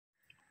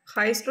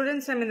Hi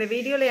students, I'm in the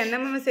video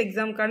Nmms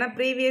exam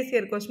previous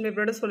year question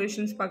paper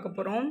solutions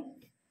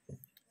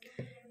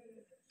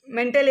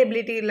mental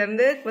ability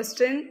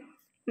question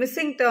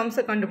missing terms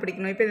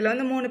கண்டுபிடிக்கணும். இப்போ இதுல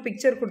வந்து மூணு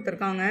picture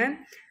கொடுத்திருக்காங்க.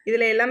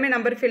 இதுல எல்லாமே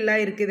நம்பர் ஃபில்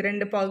ஆயிருக்கு இது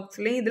ரெண்டு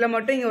பாக்ஸ்லயும். இதுல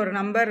மட்டும் இங்க ஒரு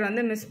நம்பர்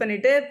வந்து மிஸ்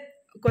பண்ணிட்டு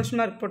क्वेश्चन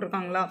மார்க்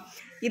போட்டுருக்காங்களா.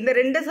 இந்த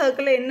ரெண்டு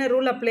சர்க்கிள்ல என்ன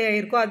ரூல் அப்ளை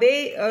ஆயிருக்கோ அதே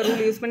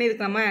ரூல் யூஸ் பண்ணி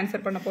இதுக்கு நம்ம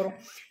ஆன்சர் பண்ண போறோம்.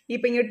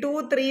 இப்போ இங்க 2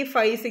 3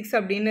 5 6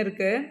 அப்படினு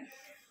இருக்கு.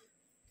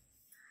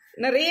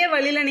 நிறைய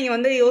வழியில நீங்க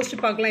வந்து யோசிச்சு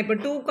பார்க்கலாம். இப்போ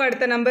 2 க்கு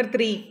அடுத்த நம்பர்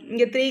 3,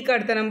 இங்க 3 க்கு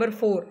அடுத்த நம்பர்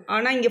 4.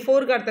 ஆனா இங்க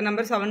 4 க்கு அடுத்த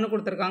நம்பர் 7 னு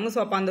கொடுத்திருக்காங்க. சோ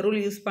அப்ப அந்த ரூல்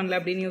யூஸ் பண்ணல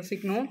அப்படினு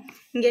யோசிக்கணும்.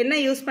 இங்க என்ன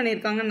யூஸ்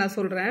பண்ணிருக்காங்கன்னு நான்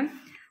சொல்றேன்.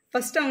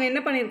 ஃபர்ஸ்ட் அவங்க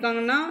என்ன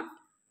பண்ணிருக்காங்கன்னா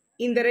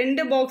இந்த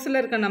ரெண்டு பாக்ஸ்ல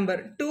இருக்க நம்பர்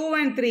 2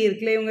 and 3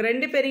 இருக்குல இவங்க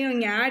ரெண்டு பேரையும்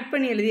இங்க ஆட்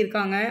பண்ணி எழுதி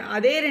இருக்காங்க.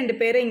 அதே ரெண்டு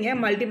பேரை இங்க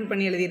மல்டிபிள்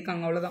பண்ணி எழுதி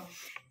இருக்காங்க அவ்வளவுதான்.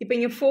 இப்போ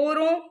இங்க 4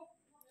 உம்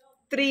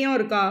 3 உம்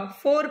இருக்கா.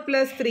 4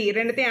 + 3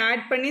 ரெண்டுத்தையும்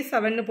ஆட் பண்ணி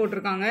 7 னு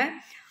போட்டுருக்காங்க.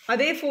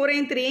 அதே 4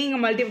 and 3 இங்க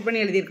மல்டிபிள் பண்ணி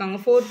எழுதி இருக்காங்க.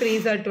 4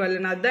 3s are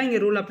 12. அதான் இங்க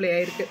ரூல் அப்ளை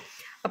ஆயிருக்கு.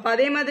 அப்ப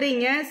அதே மாதிரி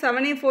இங்க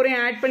 7 ஐயும் 4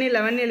 ஐயும் ஆட் பண்ணி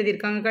 11 எழுதி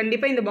இருக்காங்க.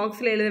 கண்டிப்பா இந்த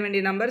பாக்ஸ்ல எழுத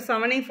வேண்டிய நம்பர்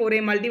 7 ஐயும் 4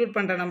 ஐயும் மல்டிபிள்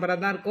பண்ற நம்பரா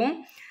தான் இருக்கும்.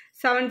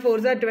 7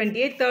 4s are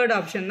 28. தேர்ட்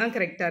ஆப்ஷன் தான்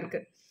கரெக்டா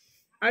இருக்கு.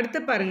 அடுத்து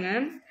பாருங்க.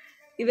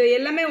 இது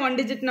எல்லாமே 1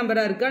 டிஜிட்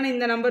நம்பரா இருக்கு. ஆனா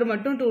இந்த நம்பர்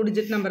மட்டும் 2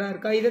 டிஜிட் நம்பரா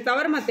இருக்கா. இத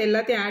தவிர மத்த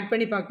எல்லாத்தையும் ஆட்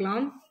பண்ணி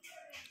பார்க்கலாம்.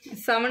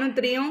 7 உம்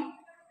 3 உம்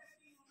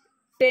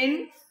 10.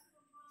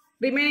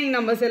 ரிமைனிங்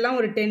நம்பர்ஸ் எல்லாம்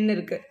ஒரு 10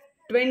 இருக்கு.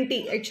 20.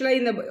 ஆக்சுவலா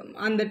இந்த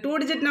அந்த 2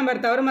 டிஜிட்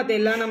நம்பர் தவிர மத்த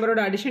எல்லா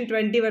நம்பரோட அடிஷன்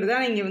 20 வருது.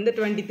 ஆனா இங்க வந்து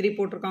 23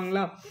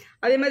 போட்டுருக்காங்களா.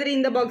 அதே மாதிரி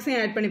இந்த பாக்ஸையும்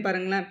ஆட் பண்ணி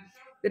பாருங்களேன்.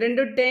 இது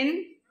ரெண்டும் 10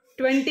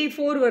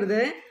 24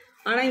 வருது.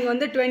 ஆனா இங்க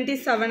வந்து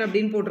 27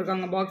 அப்படின்னு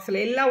போட்டிருக்காங்க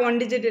பாக்ஸ்ல. எல்லா 1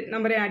 டிஜிட்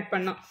நம்பரையும் ஆட்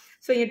பண்ணா.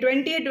 சோ இங்க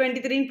 20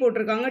 23 னு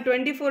போட்டிருக்காங்க.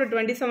 24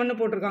 27 னு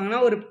போட்டிருக்காங்கன்னா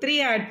ஒரு 3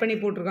 ஆட் பண்ணி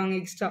போட்டிருக்காங்க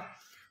எக்ஸ்ட்ரா.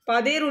 அப்ப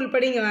அதே ரூல்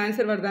படி இங்க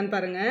ஆன்சர் வருதான்னு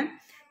பாருங்க.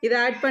 இத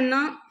ஆட்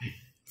பண்ணா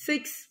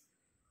 6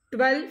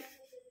 12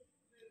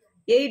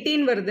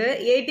 18 வருது.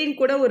 18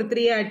 கூட ஒரு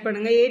 3 ஆட்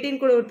பண்ணுங்க. 18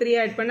 கூட ஒரு 3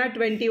 ஆட் பண்ணா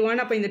 21.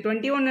 அப்ப இந்த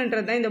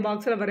 21ன்றது தான் இந்த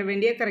பாக்ஸ்ல வர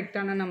வேண்டிய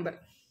கரெக்டான நம்பர்.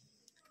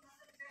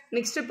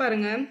 நெக்ஸ்ட்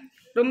பாருங்க.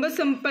 ரொம்ப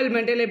simple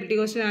mental ability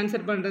question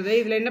answer பண்றது.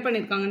 இதுல என்ன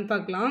பண்ணிருக்காங்கன்னு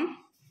பார்க்கலாம்.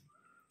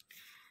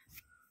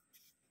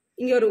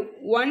 இங்க ஒரு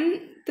 1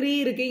 3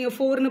 இருக்கு. இங்க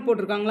 4 னு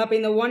போட்டுருக்காங்களா. அப்ப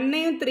இந்த 1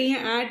 ஐயும் 3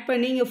 ஐயும் ஆட்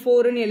பண்ணி இங்க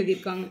 4 னு எழுதி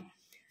இருக்காங்க.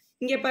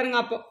 இங்க பாருங்க.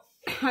 அப்போ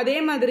அதே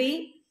மாதிரி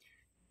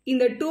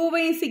இந்த 2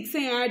 ஐயும் 6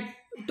 ஐயும் ஆட்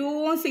 2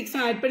 உம் 6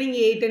 உம் ஆட் பண்ணி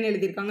இங்க 8 னு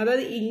எழுதி இருக்காங்க.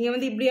 அதாவது இங்க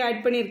வந்து இப்படி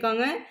ஆட்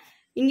பண்ணிருக்காங்க.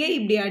 இங்க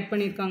இப்படி ஆட்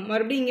பண்ணிருக்காங்க.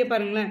 மறுபடியும் இங்க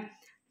பாருங்களேன்.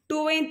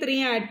 2 ஐயும் 3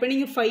 ஐயும் ஆட் பண்ணி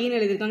இங்க 5 னு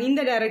எழுதி இருக்காங்க.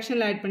 இந்த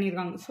டைரக்ஷன்ல ஆட்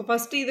பண்ணிருக்காங்க. சோ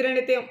ஃபர்ஸ்ட் இது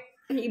ரெண்டுத்தையும்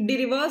இப்படி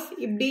ரிவர்ஸ்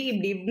இப்படி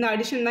இந்த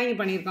அடிஷன் தான் இங்க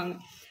பண்ணிருக்காங்க.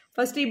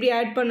 ஃபர்ஸ்ட் இப்படி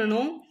ஆட்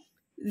பண்ணனும்.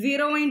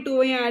 0 ஐயும் 2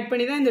 ஐயும் ஆட்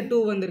பண்ணி தான் இந்த 2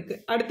 வந்திருக்கு.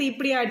 அடுத்து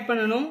இப்படி ஆட்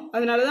பண்ணனும்.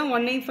 அதனால தான்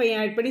 1 ஐயும் 5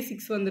 ஐயும் ஆட் பண்ணி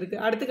 6 வந்திருக்கு.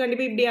 அடுத்து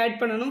கண்டிப்பா இப்படி ஆட்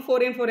பண்ணனும்.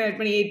 4 ஐயும் 4 ஆட்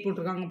பண்ணி 8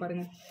 போட்டுருக்காங்க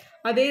பாருங்க.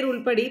 அதே ரூல்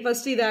படி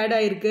ஃபர்ஸ்ட் இது ஆட்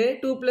ஆயிருக்கு.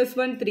 2 +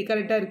 1 3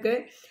 கரெக்டா இருக்கு.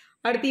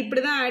 அடுத்து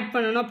இப்படி தான் ஆட்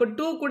பண்ணனும். அப்ப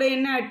 2 கூட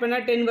என்ன ஆட் பண்ணா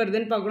 10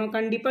 வருதுன்னு பார்க்கணும்.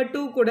 கண்டிப்பா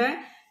 2 கூட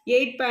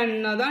 8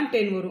 பண்ணா தான்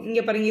 10 வரும்.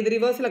 இங்க பாருங்க இது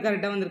ரிவர்ஸ்ல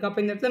கரெக்டா வந்திருக்கு.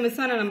 அப்ப இந்த இடத்துல மிஸ்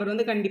ஆன நம்பர்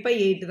வந்து கண்டிப்பா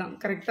 8 தான்.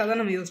 கரெக்ட்டா தான்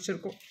நம்ம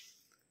யோசிச்சிருக்கோம்.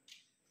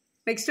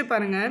 நெக்ஸ்ட்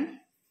பாருங்க.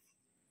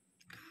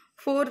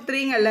 4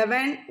 3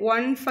 11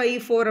 1 5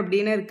 4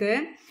 அப்படின்னு இருக்கு.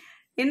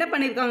 என்ன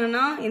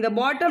பண்ணிருக்காங்கன்னா இந்த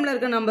பாட்டம்ல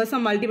இருக்க நம்பர்ஸை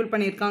மல்டிபிள்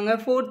பண்ணிருக்காங்க.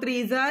 4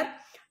 3s are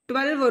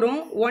 12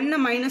 வரும். 1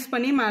 மைனஸ்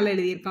பண்ணி மேல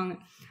எழுதி இருக்காங்க.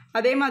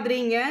 அதே மாதிரி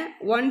இங்க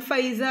 1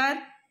 5s are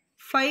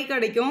 5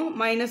 கிடைக்கும்.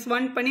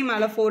 -1 பண்ணி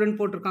மேல 4 னு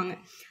போட்டிருக்காங்க.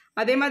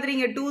 அதே மாதிரி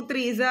இங்க 2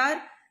 3s are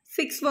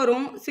 6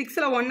 வரும்.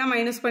 6ல 1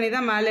 மைனஸ் பண்ணி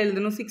தான் மேல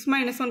எழுதணும். 6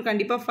 - 1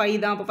 கண்டிப்பா 5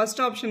 தான். அப்ப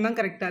ஃபர்ஸ்ட் ஆப்ஷன் தான்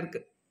கரெக்டா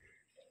இருக்கு.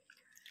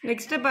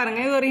 நெக்ஸ்ட் பாருங்க.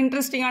 இது ஒரு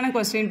இன்ட்ரெஸ்டிங்கான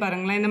क्वेश्चन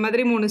பாருங்களேன். இந்த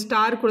மாதிரி 3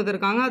 ஸ்டார்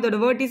கொடுத்திருக்காங்க. அதோட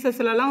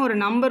வெர்டிசஸ்ல எல்லாம் ஒரு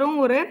நம்பரும்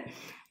ஒரு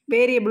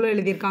வேரியபிளும்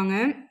எழுதி இருக்காங்க.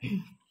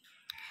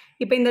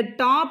 இப்போ இந்த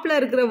டாப்ல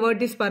இருக்கிற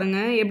வெர்டிஸ் பாருங்க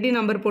எப்படி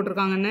நம்பர்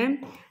போட்டிருக்காங்கன்னு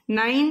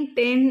 9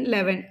 10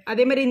 11.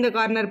 அதே மாதிரி இந்த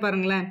கார்னர்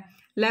பாருங்களேன்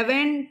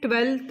 11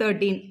 12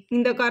 13.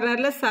 இந்த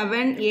கார்னர்ல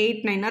 7 8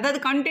 9.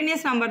 அதாவது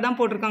கண்டினியூஸ் நம்பர் தான்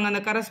போட்டிருக்காங்க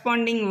அந்த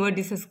கரஸ்பாண்டிங்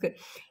வெர்டிசஸ்க்கு.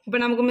 இப்போ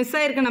நமக்கு மிஸ்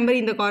ஆயிருக்க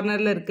நம்பர் இந்த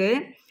கார்னர்ல இருக்கு.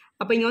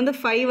 அப்ப இங்க வந்து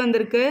 5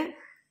 வந்திருக்கு.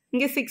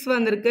 இங்க 6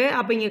 வந்திருக்கு.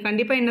 அப்ப இங்க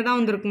கண்டிப்பா என்னதான்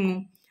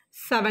வந்திருக்கணும்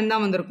 7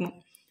 தான் வந்திருக்கணும்.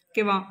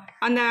 ஓகேவா.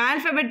 அந்த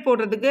ஆல்பபெட்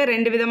போடுறதுக்கு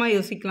ரெண்டு விதமா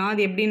யோசிக்கலாம்.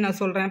 அது எப்படின்னு நான்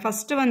சொல்றேன்.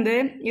 ஃபர்ஸ்ட் வந்து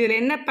இதுல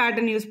என்ன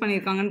பேட்டர்ன் யூஸ்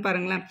பண்ணிருக்காங்கன்னு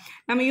பாருங்களேன்.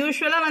 நம்ம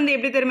யூஸ்வலா வந்து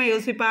எப்படி தெரியுமா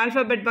யோசிப்போம்.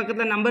 ஆல்பபெட்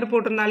பக்கத்துல நம்பர்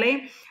போட்டிருந்தாலே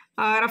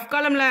ரஃப்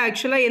காலம்ல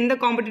ஆக்சுவலா எந்த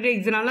காம்படிட்டிவ்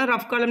எக்ஸாம்னாலும்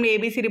ரஃப் காலம்ல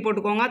ஏபிசிடி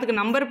போட்டுக்கோங்க. அதுக்கு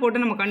நம்பர்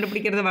போட்டு நம்ம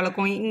கண்டுபிடிக்கிறது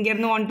வழக்கம். இங்க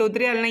இருந்து 1 2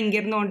 3 அல்லனா இங்க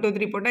இருந்து 1 2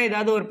 3 போட்டா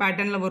ஏதாவது ஒரு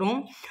பேட்டர்ன்ல வரும்.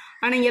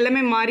 ஆனா இங்க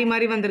எல்லாமே மாறி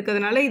மாறி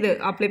வந்திருக்கிறதுனால இது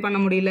அப்ளை பண்ண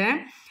முடியல.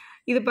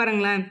 இது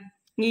பாருங்களேன்.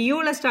 இங்க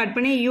யூல ஸ்டார்ட்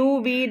பண்ணி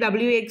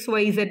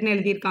UVWXYZ னு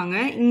எழுதியிருக்காங்க.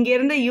 இங்க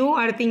இருந்து U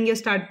அடுத்து இங்க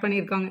ஸ்டார்ட்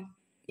பண்ணிருக்காங்க.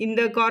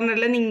 இந்த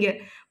கார்னர்ல இருந்து இங்க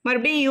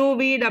மறுபடியும்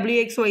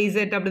UVWXYZ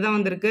அப்படிதான்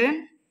வந்திருக்கு.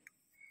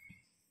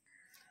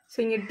 ஸோ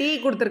இங்கே T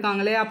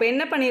கொடுத்துருக்காங்களே. அப்போ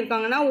என்ன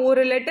பண்ணியிருக்காங்கன்னா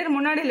ஒரு லெட்டர்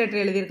முன்னாடி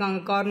லெட்டர்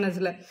எழுதியிருக்காங்க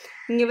கார்னர்ஸில்.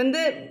 இங்கே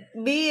வந்து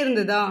B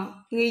இருந்ததா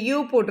இங்கே U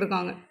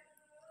போட்டிருக்காங்க.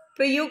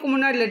 அப்புறம் யூக்கு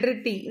முன்னாடி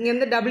லெட்டர் டி, இங்கே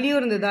வந்து டபிள்யூ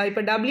இருந்ததா,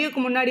 இப்போ டபிள்யூக்கு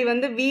முன்னாடி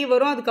வந்து வி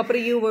வரும்,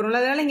 அதுக்கப்புறம் யூ வரும்,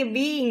 அதனால இங்கே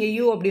வி இங்கே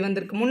யூ அப்படி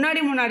வந்திருக்கு,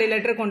 முன்னாடி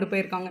லெட்டர் கொண்டு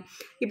போயிருக்காங்க.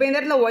 இப்போ இந்த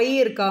இடத்துல ஒய்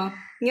இருக்கா,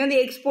 இங்கே வந்து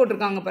எக்ஸ்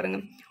போட்டிருக்காங்க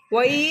பாருங்கள்,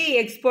 ஒய்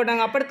எக்ஸ்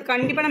போட்டாங்க, அப்புறம்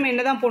கண்டிப்பாக நம்ம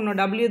என்ன தான் போடணும்,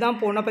 டபிள்யூ தான்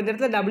போடணும். அப்போ இந்த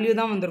இடத்துல டபிள்யூ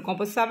தான் வந்திருக்கும்.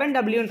 அப்போ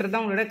 7W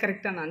தான் உங்களோட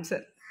கரெக்டான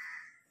ஆன்சர்.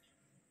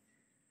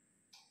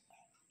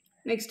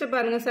 நெக்ஸ்ட்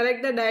பாருங்க,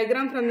 select the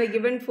diagram from the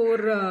given 4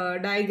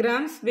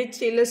 diagrams which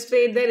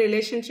illustrate the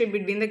relationship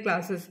between the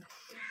classes.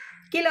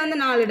 கீழே வந்து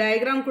 4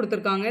 டயக்ராம்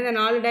கொடுத்துருக்காங்க. இந்த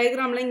 4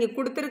 டயக்ராமில் இங்கே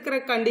கொடுத்துருக்கிற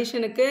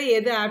கண்டிஷனுக்கு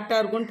எது ஆப்டாக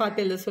இருக்கும்னு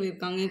பார்த்து எழுத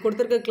சொல்லியிருக்காங்க. இங்கே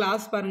கொடுத்துருக்க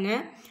கிளாஸ்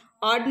பாருங்கள்,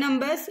 ஆட்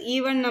நம்பர்ஸ்,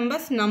 ஈவன்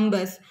நம்பர்ஸ்,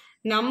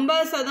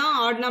 நம்பர்ஸை தான்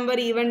ஆட் நம்பர்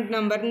ஈவன்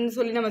நம்பர்னு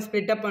சொல்லி நம்ம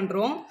ஸ்ப்ளிட் அப்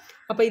பண்ணுறோம்.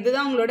 அப்போ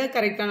இதுதான் உங்களோட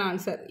கரெக்டான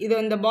ஆன்சர். இது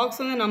இந்த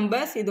பாக்ஸ் வந்து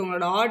நம்பர்ஸ், இது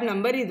உங்களோட ஆட்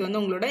நம்பர், இது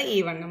வந்து உங்களோட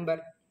ஈவன்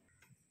நம்பர்.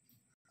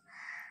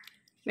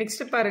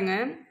 நெக்ஸ்ட் பாருங்க,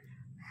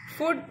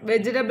 ஃபுட்,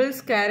 வெஜிடபிள்ஸ்,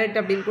 கேரட்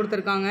அப்படின்னு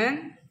கொடுத்துருக்காங்க.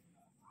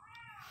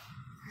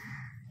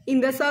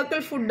 இந்த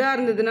சர்க்கிள் ஃபுட்டாக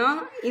இருந்ததுன்னா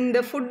இந்த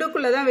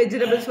ஃபுட்டுக்குள்ளே தான்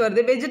வெஜிடபிள்ஸ்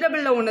வருது,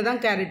 வெஜிடபிளில் ஒன்று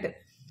தான் கேரட்டு.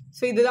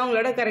 ஸோ இதுதான்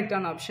உங்களோட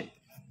கரெக்டான ஆப்ஷன்.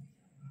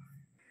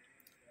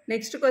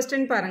 நெக்ஸ்ட்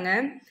கொஸ்டின் பாருங்க,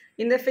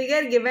 இந்த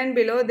figure given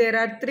below there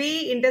are 3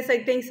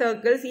 intersecting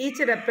circles each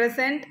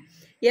represent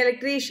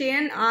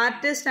electrician,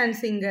 artist and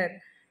singer.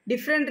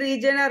 Different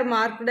region are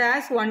marked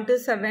as 1 to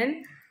 7.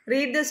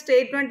 Read the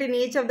statement in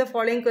each of the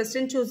following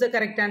question, choose the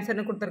correct answer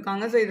னு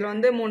கொடுத்துருக்காங்க. So இதில்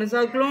வந்து 3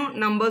 சர்க்கிளும்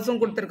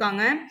நம்பர்ஸும்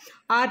கொடுத்துருக்காங்க,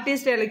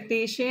 artist,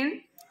 electrician,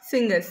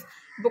 singers.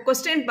 இப்போ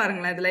question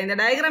பாருங்களேன், இதில் இந்த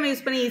diagram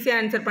use பண்ணி ஈஸியாக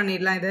ஆன்சர்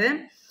பண்ணிடலாம். இது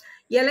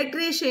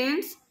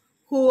electricians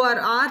who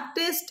are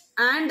artist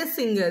and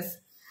singers.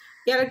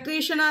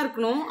 எலக்ட்ரீஷியனாக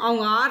இருக்கணும்,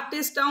 அவங்க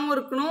ஆர்டிஸ்டாகவும்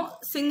இருக்கணும்,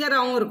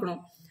 சிங்கராகவும்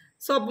இருக்கணும்.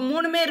 ஸோ அப்போ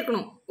 3மே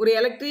இருக்கணும். ஒரு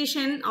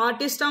எலக்ட்ரீஷியன்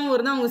ஆர்டிஸ்டாகவும்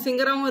இருந்தால் அவங்க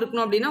சிங்கராகவும்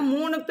இருக்கணும். அப்படின்னா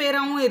 3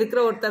 பேராகவும் இருக்கிற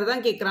ஒருத்தர்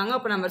தான் கேட்குறாங்க.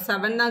 அப்போ நம்பர்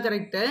 7 தான்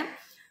கரெக்டு.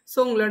 ஸோ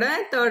உங்களோட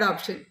தேர்ட்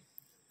ஆப்ஷன்.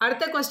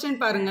 அடுத்த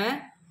கொஸ்டின் பாருங்க,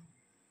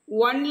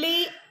 only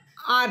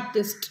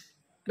artist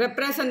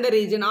represent the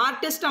region.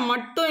 ஆர்டிஸ்டாக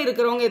மட்டும்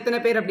இருக்கிறவங்க எத்தனை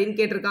பேர் அப்படின்னு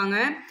கேட்டிருக்காங்க.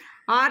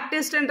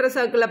 ஆர்டிஸ்ட்ன்ற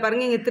சர்க்கிளில்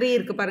பாருங்கள், இங்கே 3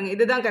 இருக்குது பாருங்கள்,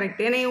 இதுதான்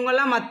கரெக்ட். ஏன்னா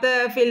இவங்கெல்லாம் மற்ற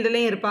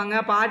ஃபீல்டுலேயும் இருப்பாங்க.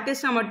 அப்போ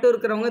ஆர்டிஸ்டாக மட்டும்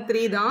இருக்கிறவங்க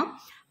 3 தான்.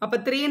 அப்போ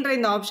 3ன்ற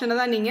இந்த ஆப்ஷனை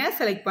தான் நீங்கள்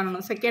செலக்ட்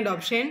பண்ணணும், செகண்ட்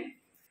ஆப்ஷன்.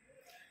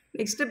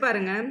 நெக்ஸ்ட்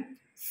பாருங்க,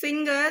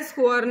 singers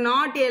who are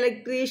not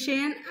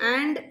electrician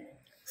and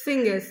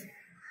singers.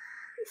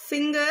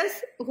 Singers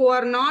who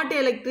are not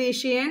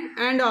electrician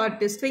and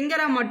artist.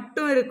 சிங்கராக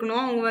மட்டும்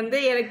இருக்கணும், அவங்க வந்து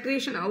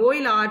எலக்ட்ரீஷியனாவோ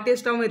இல்லை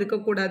ஆர்டிஸ்டாகவும்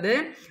இருக்கக்கூடாது.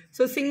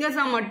 ஸோ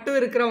சிங்கர்ஸாக மட்டும்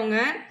இருக்கிறவங்க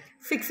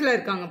 6ல்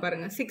இருக்காங்க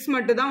பாருங்கள், 6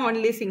 மட்டும் தான்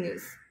ஒன்லி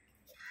சிங்கர்ஸ்.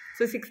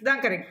 ஸோ 6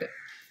 தான் கரெக்ட்.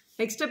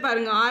 நெக்ஸ்ட்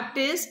பாருங்கள்,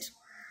 ஆர்டிஸ்ட்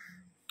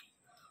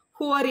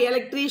ஹூ ஆர்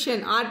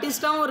எலக்ட்ரீஷியன்.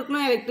 ஆர்டிஸ்டாகவும்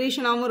இருக்கணும்,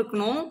 எலக்ட்ரீஷியனாகவும்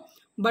இருக்கணும்,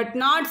 பட்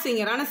நாட்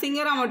சிங்கர். ஆனால்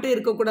சிங்கராக மட்டும்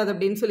இருக்கக்கூடாது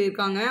அப்படின்னு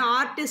சொல்லியிருக்காங்க.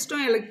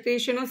 ஆர்டிஸ்ட்டும்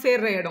எலக்ட்ரீஷியனும்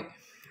சேர்ற இடம்,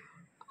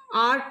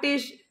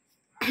 ஆர்டிஸ்ட்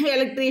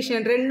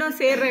எலக்ட்ரீஷியன் ரெண்டும்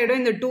சேர்ற இடம்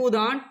இந்த 2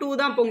 தான். 2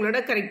 தான் இப்போ உங்களோட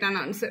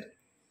கரெக்டான ஆன்சர்.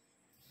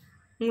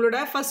 உங்களோட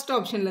ஃபர்ஸ்ட்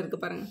ஆப்ஷனில் இருக்கு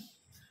பாருங்க.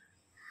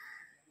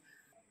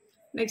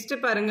 நெக்ஸ்ட்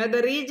பாருங்க,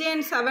 த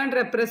ரீஜியன் 7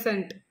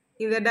 ரெப்ரசன்ட்.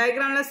 இந்த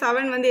டயக்ராமில்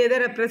 7 வந்து எதை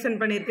ரெப்ரசன்ட்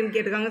பண்ணியிருக்குன்னு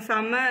கேட்டிருக்காங்க.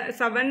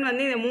 7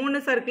 வந்து இந்த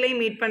 3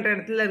 சர்க்கிளையும் மீட் பண்ணுற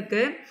இடத்துல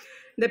இருக்கு.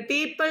 The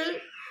people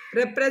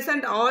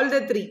represent all the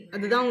 3,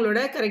 அதுதான்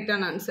உங்களோட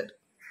கரெக்டான ஆன்சர்.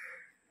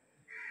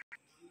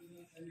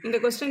 இந்த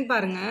கொஸ்டின்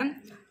பாருங்க,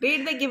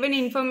 read the given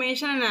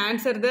information and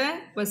answer the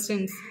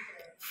questions.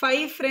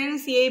 5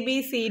 friends A, B,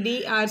 C, D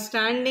are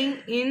standing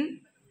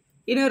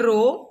in a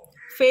row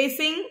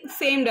facing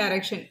same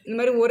direction. இந்த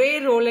மாதிரி ஒரே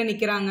ரோல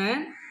நிற்கிறாங்க.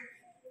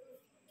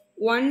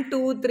 1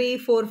 2 3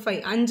 4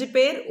 5 5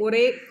 பேர்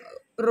ஒரே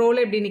ரோல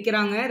இப்படி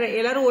நிற்கிறாங்க.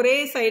 எல்லாரும் ஒரே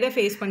சைடை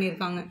ஃபேஸ்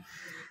பண்ணியிருக்காங்க.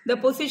 The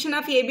position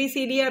of A, B,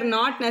 C, D are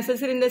not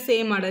necessary in the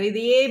same order.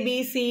 இது A,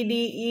 B, C, D,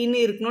 Eன்னு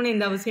இருக்கணும்னு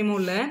எந்த அவசியமும்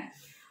இல்லை.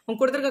 அவங்க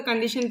கொடுத்துருக்க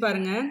கண்டிஷன்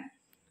பாருங்க,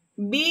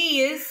 B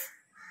is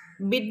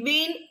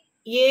between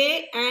A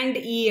and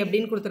E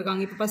அப்படின்னு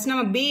கொடுத்துருக்காங்க. இப்போ ஃபர்ஸ்ட்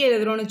நம்ம B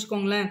எழுதுறோம்னு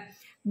வச்சுக்கோங்களேன்.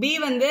 B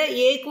வந்து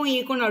ஏக்கும்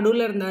ஈக்கும்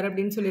நடுவில் இருந்தார்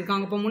அப்படின்னு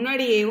சொல்லியிருக்காங்க. இப்போ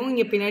முன்னாடி ஏவும்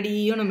இங்கே பின்னாடி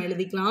ஈயும் நம்ம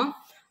எழுதிக்கலாம்.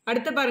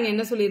 அடுத்து பாருங்க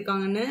என்ன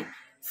சொல்லியிருக்காங்கன்னு,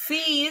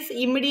 C is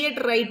immediate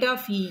right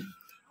of E.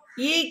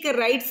 ஈக்கு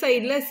right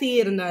சைடில் C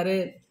இருந்தார்.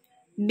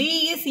 D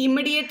is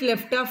immediate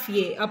left of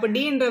A. அப்போ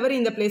Dன்றவர்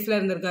இந்த பிளேஸில்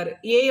இருந்திருக்காரு,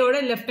 ஏயோட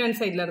லெஃப்ட் ஹேண்ட்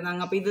சைடில்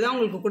இருந்தாங்க. அப்போ இதுதான்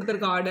உங்களுக்கு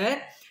கொடுத்துருக்க ஆர்டர்,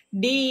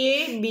 DA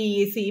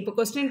BEC. இப்போ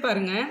கொஸ்டின்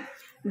பாருங்க,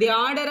 the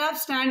order of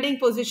standing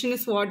position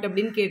is what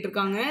அப்படின்னு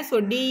கேட்டிருக்காங்க. ஸோ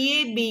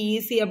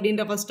DABEC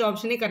அப்படின்ற ஃபர்ஸ்ட்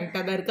ஆப்ஷனே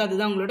கரெக்டாக தான் இருக்குது,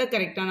 அதுதான் உங்களோட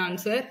கரெக்டான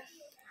ஆன்சர்.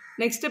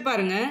 நெக்ஸ்ட்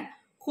பாருங்க,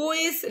 ஹூ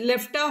இஸ்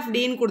லெஃப்ட் ஆஃப்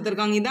Dன்னு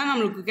கொடுத்துருக்காங்க. இதுதான்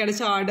நம்மளுக்கு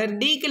கிடைச்ச ஆர்டர்.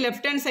 Dக்கு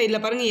லெஃப்ட் ஹேண்ட்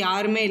சைடில் பாருங்க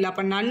யாருமே இல்லை,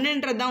 அப்போ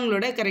நன்னுன்றது தான்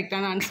உங்களோட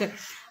கரெக்டான ஆன்சர்.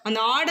 அந்த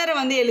ஆர்டரை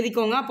வந்து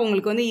எழுதிக்கோங்க, அப்போ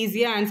உங்களுக்கு வந்து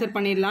ஈஸியாக ஆன்சர்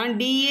பண்ணிடலாம்.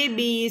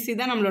 DABEC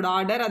தான் நம்மளோட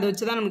ஆர்டர், அதை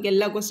வச்சு தான் நமக்கு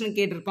எல்லா கொஸ்டினும்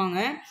கேட்டிருப்பாங்க.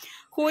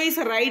 ஹூ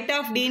இஸ் ரைட்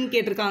ஆஃப் Dன்னு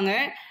கேட்டிருக்காங்க.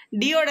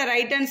 டியோட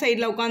ரைட் ஹேண்ட்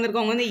சைடில்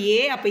உட்காந்துருக்கவங்க வந்து ஏ,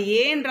 அப்போ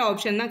ஏன்ற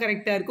ஆப்ஷன் தான்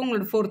கரெக்டாக இருக்கும்,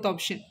 உங்களோட ஃபோர்த்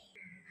ஆப்ஷன்.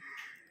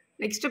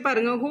 நெக்ஸ்ட்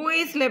பாருங்க, ஹூ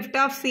இஸ் லெஃப்ட்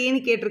ஆஃப் சின்னு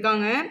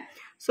கேட்டிருக்காங்க.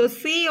 ஸோ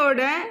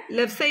சியோட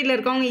லெஃப்ட் சைடில்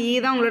இருக்கவங்க இ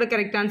தான் உங்களோட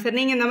கரெக்ட் ஆன்சர்.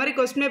 நீங்கள் இந்த மாதிரி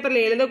கொஸ்டின்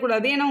பேப்பரில்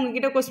எழுதக்கூடாது, ஏன்னா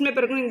உங்ககிட்ட கொஸ்டின்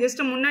பேப்பர் இருக்கும், நீங்கள்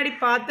ஜஸ்ட் முன்னாடி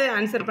பார்த்து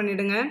ஆன்சர்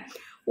பண்ணிவிடுங்க.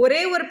 ஒரே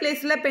ஒரு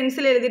பிளேஸில்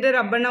பென்சில் எழுதிட்டு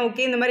ரப்பர்னா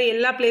ஓகே, இந்த மாதிரி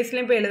எல்லா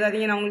பிளேஸ்லையும் போய்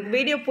எழுதாதீங்க. நான் உங்களுக்கு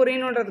வீடியோ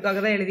புரியணுன்றதுக்காக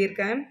தான்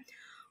எழுதியிருக்கேன்.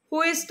 Who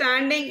is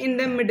standing in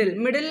the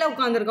middle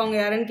உட்காந்துருக்கவங்க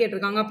யாருன்னு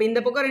கேட்டிருக்காங்க. அப்போ இந்த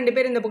பக்கம் 2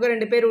 பேர், இந்த பக்கம்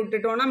 2 பேர்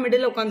விட்டுட்டோம்னா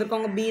மிடில்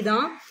உட்காந்துருக்கவங்க பி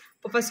தான்.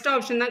 இப்போ ஃபர்ஸ்ட்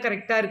ஆப்ஷன் தான்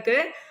கரெக்டாக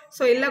இருக்குது.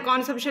 ஸோ எல்லா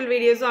கான்செப்ஷுவல்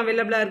வீடியோஸும்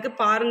அவைலபிளாக இருக்குது,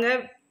 பாருங்கள்,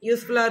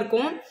 யூஸ்ஃபுல்லாக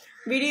இருக்கும்.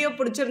 வீடியோ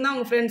பிடிச்சிருந்தா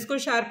உங்கள்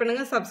ஃப்ரெண்ட்ஸ்க்கும் ஷேர்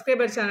பண்ணுங்கள்.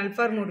 Subscriber channel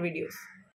for more videos.